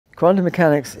Quantum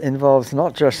mechanics involves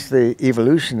not just the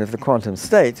evolution of the quantum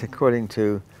state according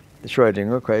to the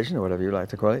Schrödinger equation, or whatever you like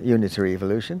to call it, unitary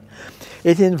evolution.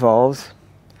 It involves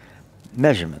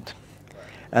measurement.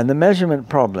 And the measurement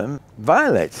problem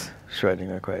violates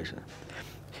Schrödinger equation.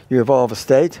 You evolve a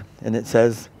state, and it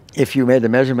says, if you made a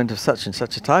measurement of such and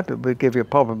such a type, it would give you a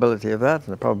probability of that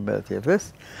and a probability of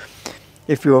this.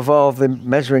 If you evolve the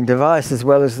measuring device as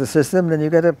well as the system, then you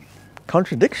get a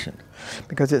contradiction,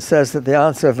 because it says that the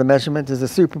answer of the measurement is a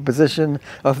superposition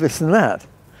of this and that.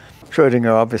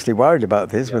 Schrödinger obviously worried about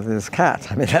this with his cat.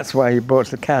 I mean, that's why he brought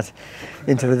the cat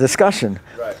into the discussion,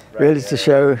 really to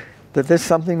show that there's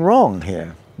something wrong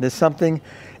here. There's something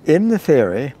in the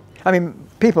theory. I mean,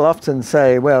 people often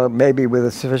say, well, maybe with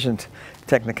a sufficient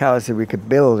technicality we could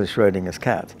build a Schrödinger's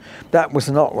cat. That was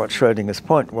not what Schrödinger's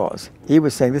point was. He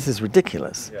was saying this is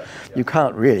ridiculous. You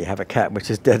can't really have a cat which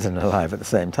is dead and alive at the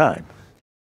same time.